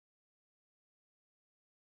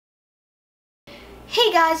Hey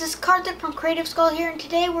guys, it's Karthik from Creative Skull here, and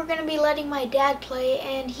today we're going to be letting my dad play,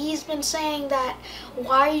 and he's been saying that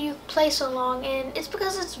why you play so long, and it's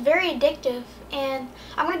because it's very addictive, and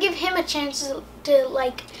I'm going to give him a chance to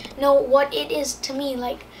like know what it is to me,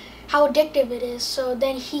 like how addictive it is, so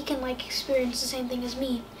then he can like experience the same thing as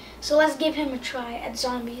me. So let's give him a try at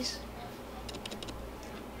zombies.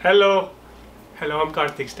 Hello, I'm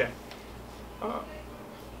Karthik's dad.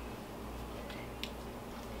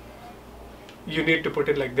 You need to put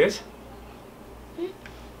it like this.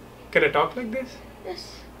 Can I talk like this?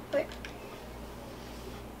 Yes. Wait.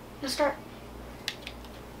 Let's start.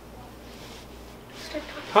 Start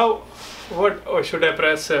talking. How? What? Oh, should I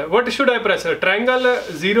press? What should I press? Triangle,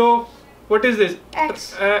 zero. What is this?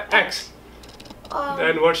 X. X.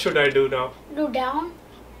 Then what should I do now? Do down.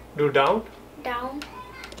 Do down. Down.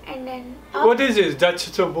 And then up. What is this?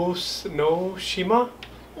 Datsuboos no Shima?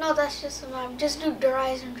 No, that's just a map. Just do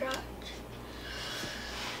rise and drop.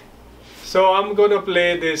 So I'm gonna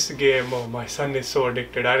play this game. Oh, my son is so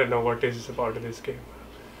addicted. I don't know what is about this game.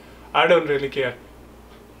 I don't really care.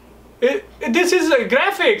 This is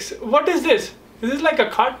graphics. What is this? Is this like a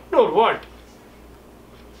cartoon or what?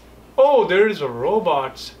 Oh, there is a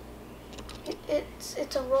robots.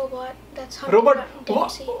 It's a robot that's hunting Robot.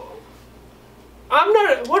 Desi. I'm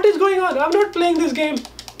not. What is going on? I'm not playing this game.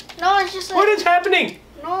 No, it's just like. What is happening?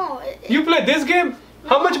 No. You play this game? No.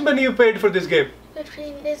 How much money you paid for this game?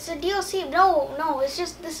 It's a DLC. No. It's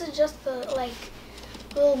just this is just the like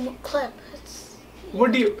little clip.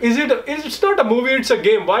 What do you? Is it? It's not a movie. It's a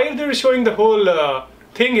game. Why are they showing the whole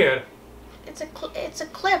thing here? It's a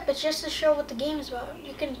clip. It's just to show what the game is about.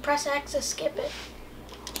 You can press X to skip it.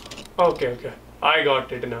 Okay. I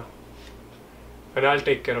got it now. And I'll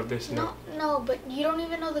take care of this now. No, but you don't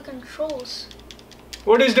even know the controls.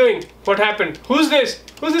 What is doing? What happened? Who's this?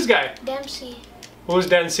 Who's this guy? Dempsey. Who's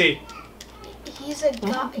Desi? He's a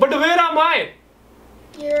guy. But where am I?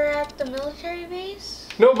 You're at the military base?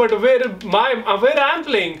 No, but where I'm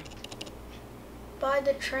playing? By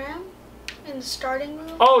the tram? In the starting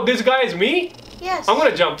room? Oh, this guy is me? Yes. I'm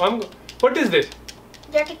gonna jump. What is this?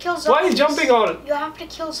 You have to kill zombies. Why is jumping all? You have to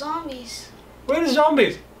kill zombies. Where is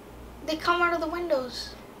zombies? They come out of the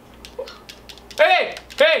windows. Hey!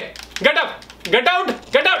 Get up! Get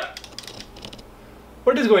out!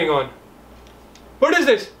 What is going on? What is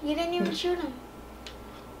this? You didn't even shoot him.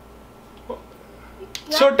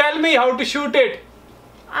 So tell me how to shoot it.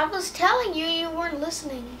 I was telling you, you weren't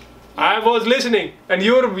listening. I was listening, and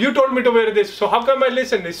you told me to wear this. So how come I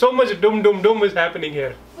listen? There's so much doom is happening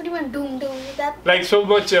here. What do you mean doom? Like so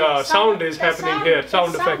much sound is happening here.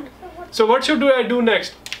 Sound effect. So what should I do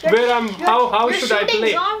next? How should I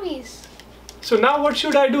play? Zombies. So now what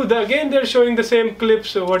should I do? Again they're showing the same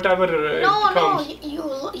clips or whatever comes.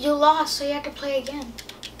 No, you lost, so you have to play again.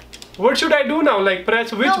 What should I do now? Like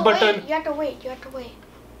press which button? Wait, you have to wait.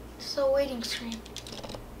 It's a waiting screen.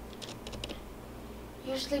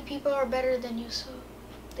 Usually people are better than you, so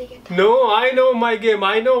they get tired. No, I know my game.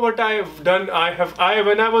 I know what I have done.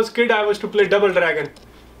 When I was kid I was to play Double Dragon.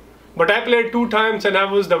 But I played 2 times and I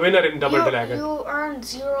was the winner in Double Dragon. You earned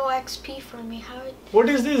 0 XP for me. What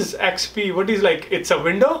is this XP? What is like? It's a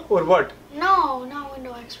window or what? No, not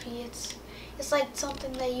window XP. It's like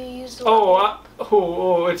something that you use to.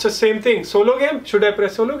 Oh, it's the same thing. Solo game? Should I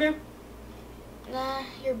press solo game? Nah,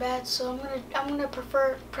 you're bad. So I'm gonna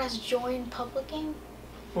press join public game.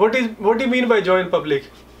 What do you mean by join public?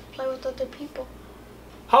 Play with other people.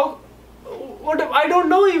 How? What? I don't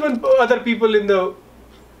know even other people in the.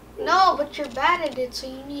 No, but you're bad at it, so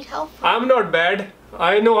you need help. I'm not bad.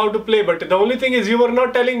 I know how to play, but the only thing is you were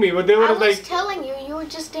not telling me. But they were I like. was telling you. You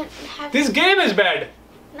just didn't have. This game is bad.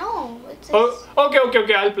 No, it's. Oh, okay.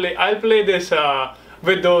 I'll play this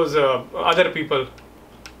with those other people.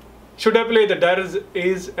 Should I play the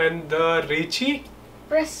Desi and the Richie?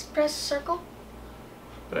 Press circle.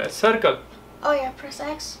 Press circle. Oh yeah, press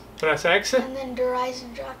X. Press X. And then rise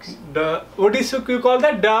and drops. What is you call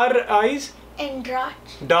that? Dar eyes. And drop.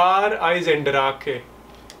 Dar eyes and drake.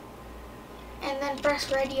 And then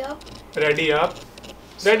press ready up. Ready up.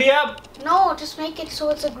 Ready up. No, just make it so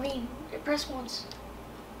it's a green. Press once.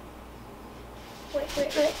 Wait.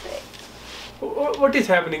 What is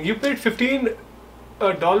happening? You paid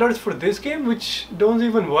 $15 for this game, which don't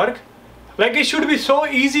even work. Like it should be so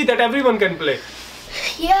easy that everyone can play.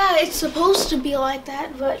 Yeah, it's supposed to be like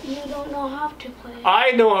that, but you don't know how to play.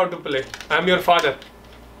 I know how to play. I'm your father.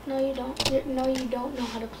 No, you don't. No, you don't know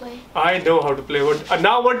how to play. I know how to play.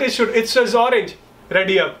 Now what is should? It says orange.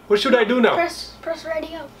 Ready up. What should I do now? Press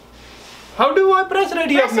ready up. How do I press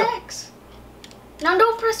ready up now? Press X. Now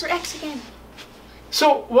don't press X again.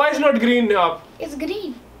 So why is not green up? It's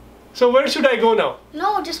green. So where should I go now?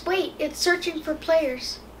 No, just wait. It's searching for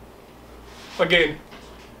players. Again.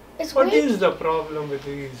 It's What wait. is the problem with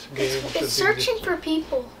these games? It's searching for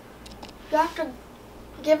people. You have to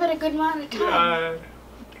give it a good amount of time.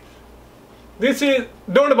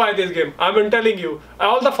 Don't buy this game. I'm telling you.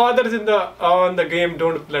 All the fathers on the game,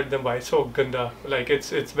 don't let them buy. So ganda. Like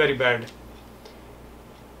it's very bad.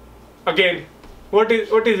 Again, what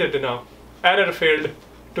is it now? Error failed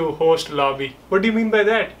to host lobby. What do you mean by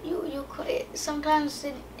that? Sometimes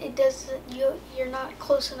it does. You're not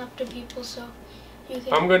close enough to people, so you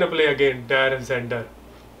can. I'm gonna play again. Dare Zender.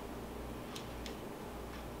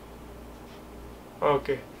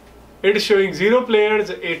 Okay, it is showing 0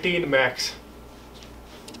 players, 18 max.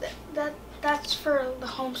 That's for the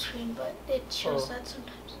home screen, but it shows that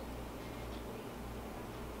sometimes.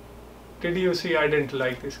 Did you see? I didn't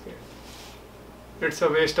like this game. It's a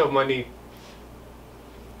waste of money.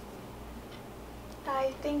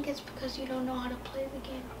 I think it's because you don't know how to play the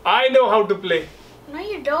game. I know how to play. No,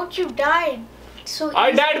 you don't. You died. So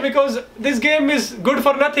I died because this game is good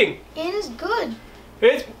for nothing. It is good.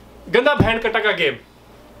 It's ganda bhand kataka game.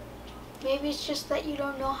 Maybe it's just that you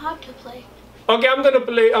don't know how to play. Okay, I'm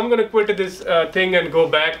gonna quit this thing and go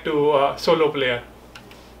back to solo player.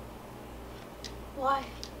 Why?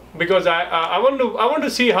 Because I want to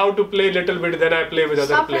see how to play a little bit. Then I play with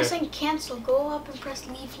other players. Stop pressing cancel. Go up and press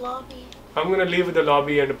leave lobby. I'm gonna leave the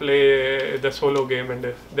lobby and play the solo game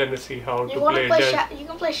and then see how to play it. You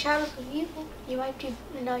can play Shadows of Evil. You might be.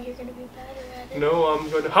 No, you're gonna be better at it. No, I'm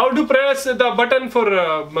gonna. How to press the button for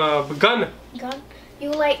gun? Gun.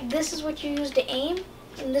 This is what you use to aim,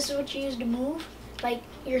 and this is what you use to move, like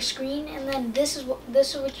your screen, and then this is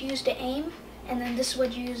what you use to aim, and then this is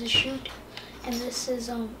what you use to shoot, and this is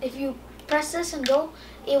if you press this and go,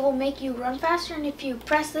 it will make you run faster, and if you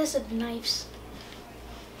press this, it knifes.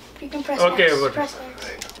 You can press X. Press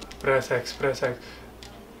X. Press X. Press X.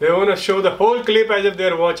 They wanna show the whole clip as if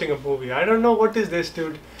they're watching a movie. I don't know what is this,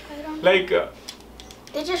 dude. I don't know. Like.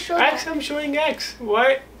 They just show X. that. I'm showing X.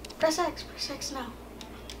 Why? Press X. Press X now.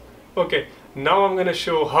 Okay. Now I'm gonna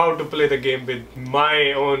show how to play the game with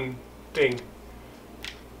my own thing.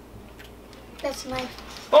 That's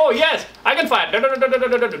knife. Oh yes, I can fire.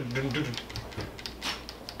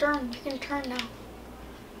 Turn. You can turn now.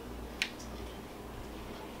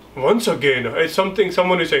 Once again, it's something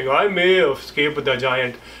someone is saying. I may escape the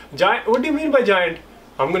giant. Giant. What do you mean by giant?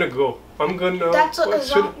 I'm gonna go. I'm gonna. That's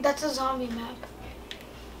a zombie map.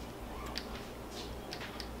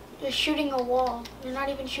 You're shooting a wall. You're not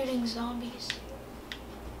even shooting zombies.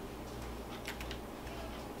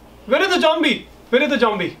 Where is the zombie? Where is the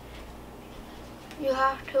zombie? You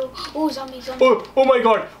have to. Oh, zombie. Oh my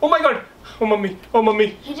god. Oh my god. Oh mommy. Oh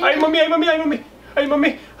mommy. Ay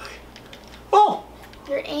mommy. Oh.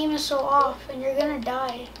 Your aim is so off, and you're gonna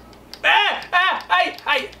die.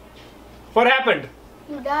 What happened?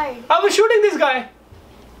 You died. I was shooting this guy.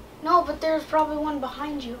 No, but there's probably one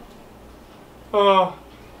behind you.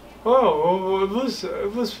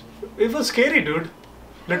 It was scary, dude.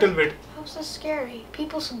 Little bit. How's this scary?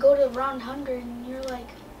 People go to round 100 and you're like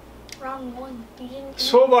round 1. You didn't.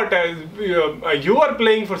 So what? You are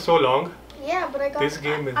playing for so long. Yeah, but I got. This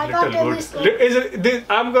game is I little got at good. least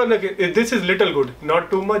like, This is little good. Not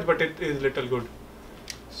too much, but it is little good.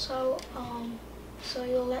 So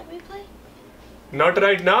you'll let me play? Not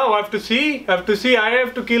right now. I have to see. I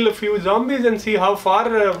have to kill a few zombies and see how far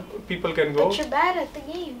people can go. But you're bad at the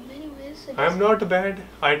game, anyways. I'm not bad.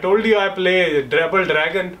 I told you I play Double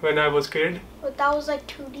Dragon when I was kid. But that was like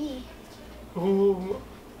 2D. Ooh.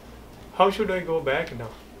 How should I go back now?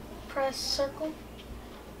 Press circle.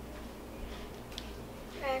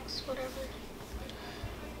 X, whatever.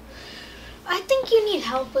 I think you need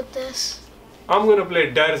help with this. I'm gonna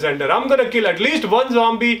play Dare Zender. I'm gonna kill at least one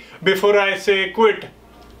zombie before I say quit.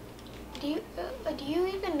 Do you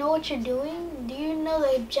even know what you're doing? Do you know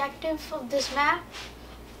the objective of this map?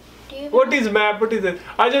 What is map? What is it?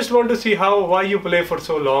 I just want to see why you play for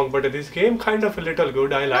so long. But this game kind of a little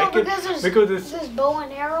good. I like it because there's bow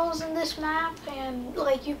and arrows in this map, and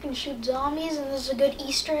like you can shoot zombies, and there's a good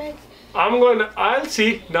Easter egg. I'll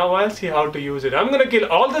see. Now I'll see how to use it. I'm gonna kill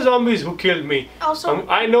all the zombies who killed me. Also,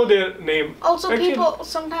 I know their name. Also, people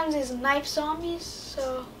sometimes there's knife zombies,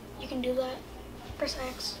 so you can do that. Press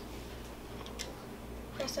X.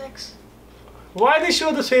 Press X. Why they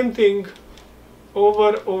show the same thing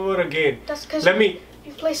over again? That's because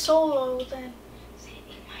you play solo then.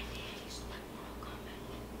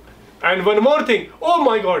 And one more thing. Oh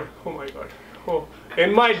my god. Oh,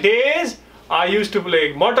 in my days, I used to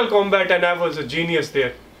play Mortal Kombat and I was a genius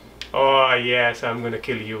there. Oh yes, I'm gonna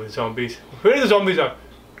kill you, zombies. Where the zombies are?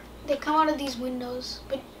 They come out of these windows,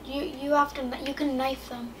 but you can knife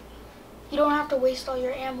them. You don't have to waste all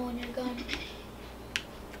your ammo in your gun.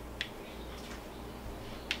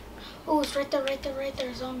 Oh, it's right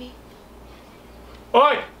there, zombie.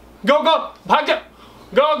 Oi! Go! Bhag ja!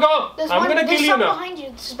 Go! I'm gonna kill you now. Behind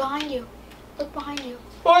you. This is behind you. Look behind you.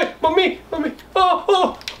 Oi! Mummy!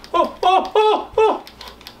 Oh!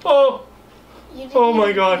 Oh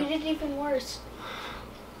my God. You did even worse.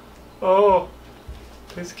 Oh,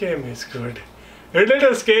 this game is good. It's a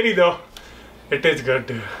little scary though. It is good.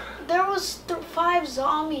 There was 5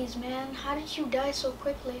 zombies, man. How did you die so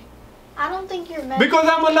quickly? I don't think you're meant. Because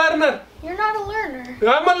I'm a learner. You're not a learner.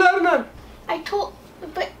 I'm a learner.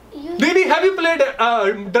 But you. Didi, have you played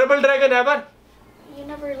Double Dragon ever? You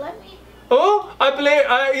never let me. Oh, I play.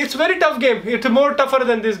 It's very tough game. It's more tougher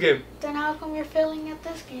than this game. Then how come you're failing at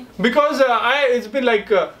this game? Because it's been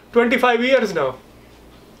like 25 years now.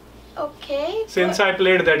 Okay. Since I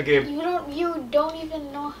played that game. You don't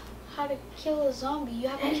even know how to kill a zombie. You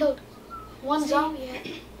haven't killed one zombie yet.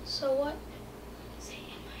 So what?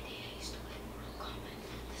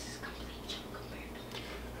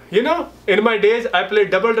 You know, in my days I played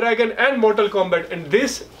Double Dragon and Mortal Kombat, and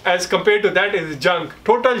this, as compared to that, is junk.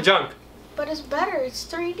 Total junk. But it's better. It's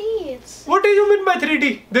 3D. What do you mean by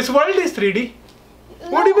 3D? This world is 3D. No,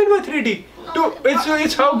 what do you mean by 3D?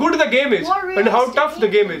 It's how good the game is and how tough the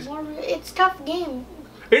game is. It's tough game.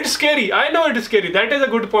 It's scary. I know it is scary. That is a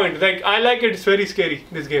good point. Like, I like it. It's very scary,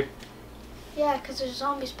 this game. Yeah, because there's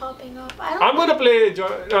zombies popping up. I'm gonna play.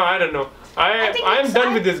 No, I don't know. I'm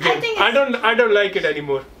done with this game. I don't like it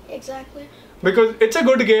anymore. Exactly. Because it's a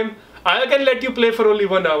good game. I can let you play for only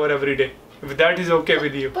 1 hour every day, if that is okay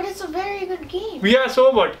with you. But it's a very good game. Yeah,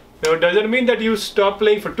 so what? No, doesn't mean that you stop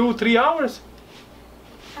playing for 2-3 hours.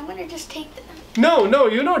 I'm gonna just take the. No,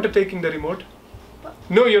 you're not taking the remote. But,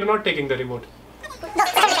 no, you're not taking the remote.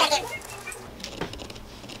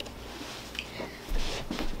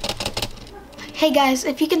 Hey guys,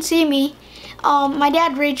 if you can see me, my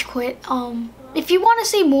dad rage quit. If you want to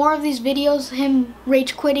see more of these videos, him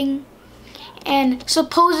rage quitting and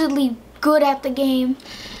supposedly good at the game,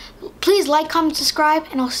 please like, comment, subscribe,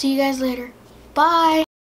 and I'll see you guys later. Bye.